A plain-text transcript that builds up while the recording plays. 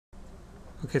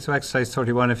Okay, so exercise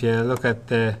 31, if you look at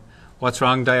the what's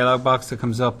wrong dialog box that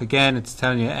comes up, again it's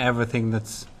telling you everything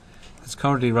that's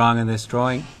currently wrong in this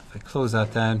drawing. If I close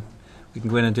that down, we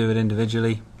can go in and do it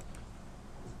individually.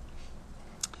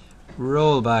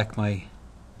 Roll back my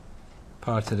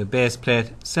part to the base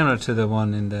plate, similar to the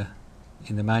one in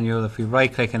the manual. If we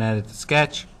right click and edit the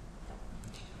sketch,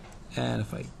 and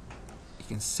if you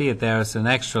can see it there, it's an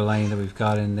extra line that we've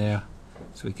got in there,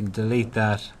 so we can delete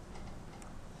that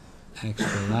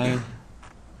extra line.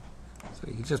 So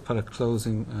you can just put a closed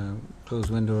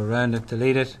window around it,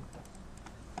 delete it,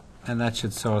 and that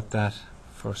should sort that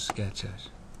first sketch out.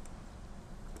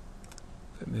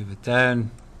 If I move it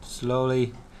down slowly,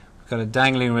 we've got a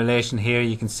dangling relation here.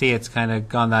 You can see it's kind of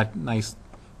gone that nice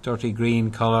dirty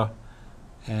green color.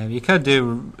 You could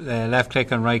do left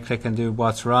click and right click and do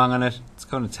what's wrong on it. It's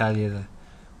going to tell you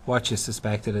what you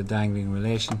suspected a dangling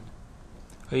relation.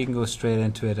 Or you can go straight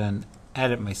into it and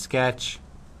edit my sketch,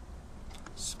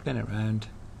 spin it around,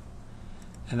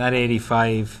 and that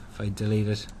 85, if I delete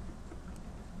it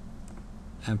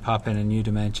and pop in a new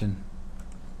dimension,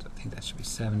 so I think that should be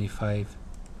 75,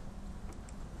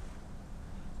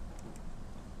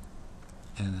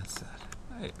 and that's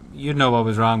that. You'd know what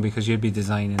was wrong because you'd be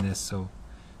designing this, so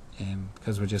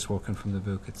because we're just working from the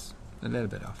book, it's a little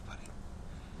bit off-putting.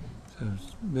 So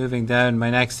moving down, my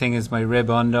next thing is my rib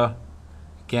under.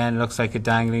 Again, it looks like a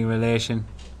dangling relation.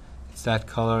 It's that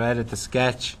color. Edit the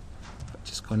sketch.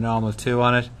 Just go normal 2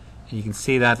 on it, and you can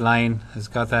see that line has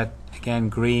got that again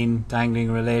green dangling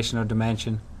relation or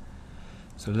dimension.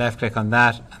 So left click on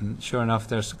that, and sure enough,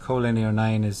 there's collinear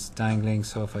 9 is dangling.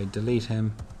 So if I delete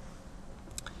him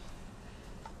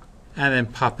and then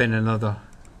pop in another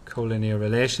collinear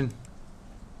relation,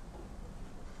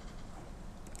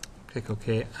 click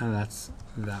OK, and that's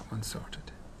that one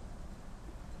sorted.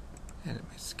 Edit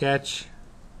my sketch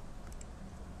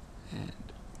and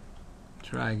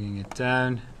dragging it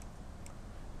down.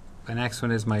 My next one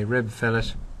is my rib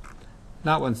fillet.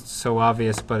 Not one so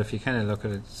obvious, but if you kind of look at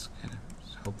it, it's kind of,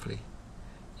 hopefully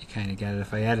you kind of get it.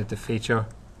 If I edit the feature,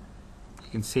 you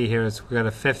can see here we've got a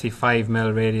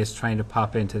 55mm radius trying to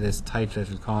pop into this tight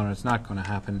little corner. It's not going to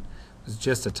happen. It was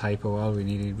just a typo. All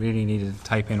we really needed to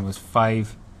type in was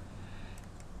 5.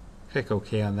 Click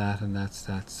OK on that, and that's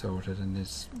that sorted, and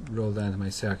just roll down to my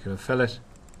circular fillet,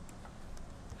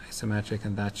 isometric,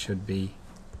 and that should be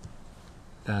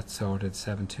that sorted,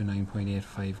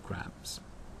 729.85 grams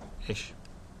ish.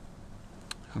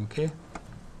 Okay.